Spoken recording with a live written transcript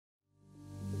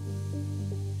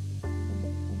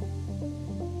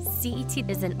CET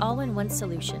is an all-in-one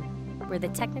solution where the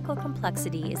technical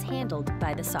complexity is handled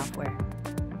by the software.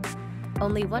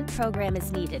 Only one program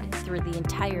is needed through the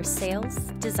entire sales,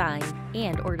 design,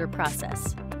 and order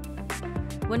process.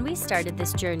 When we started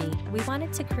this journey, we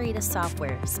wanted to create a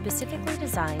software specifically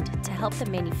designed to help the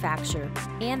manufacturer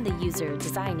and the user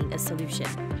designing a solution.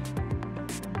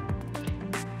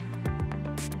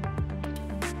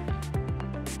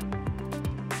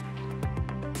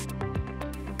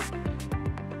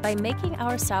 By making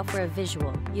our software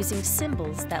visual using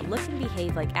symbols that look and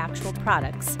behave like actual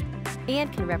products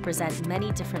and can represent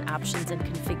many different options and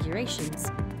configurations,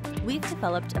 we've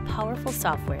developed a powerful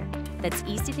software that's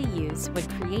easy to use when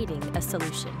creating a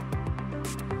solution.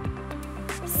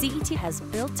 CET has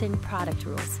built-in product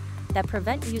rules that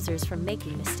prevent users from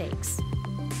making mistakes.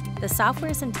 The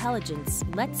software's intelligence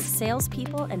lets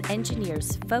salespeople and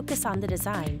engineers focus on the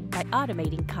design by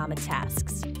automating common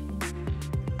tasks.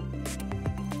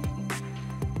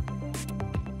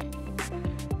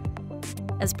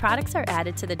 As products are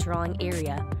added to the drawing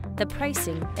area, the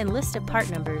pricing and list of part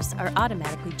numbers are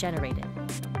automatically generated.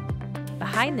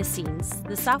 Behind the scenes,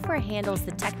 the software handles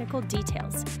the technical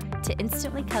details to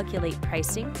instantly calculate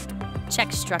pricing,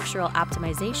 check structural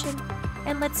optimization,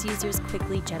 and lets users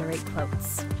quickly generate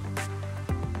quotes.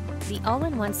 The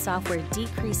all-in-one software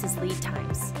decreases lead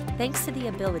times thanks to the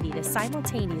ability to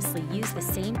simultaneously use the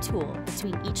same tool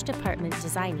between each department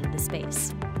designing the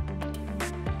space.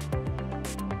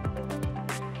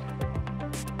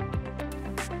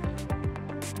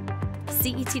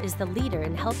 CET is the leader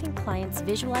in helping clients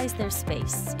visualize their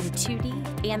space in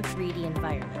 2D and 3D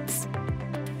environments.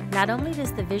 Not only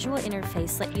does the visual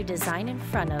interface let you design in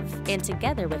front of and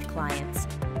together with clients,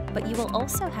 but you will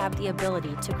also have the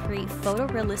ability to create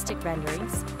photorealistic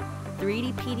renderings,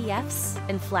 3D PDFs,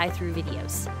 and fly-through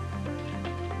videos.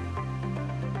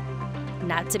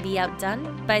 Not to be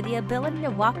outdone by the ability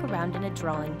to walk around in a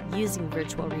drawing using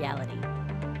virtual reality.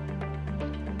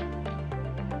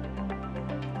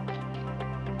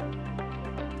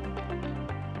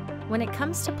 When it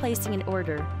comes to placing an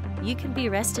order, you can be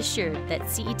rest assured that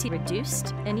CET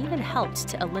reduced and even helped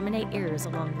to eliminate errors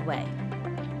along the way.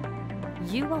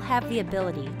 You will have the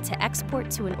ability to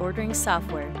export to an ordering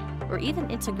software or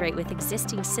even integrate with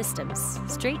existing systems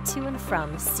straight to and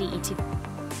from CET.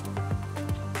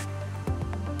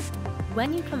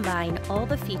 When you combine all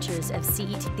the features of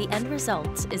CET, the end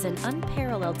result is an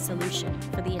unparalleled solution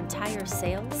for the entire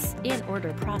sales and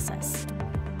order process.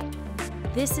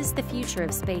 This is the future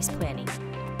of space planning,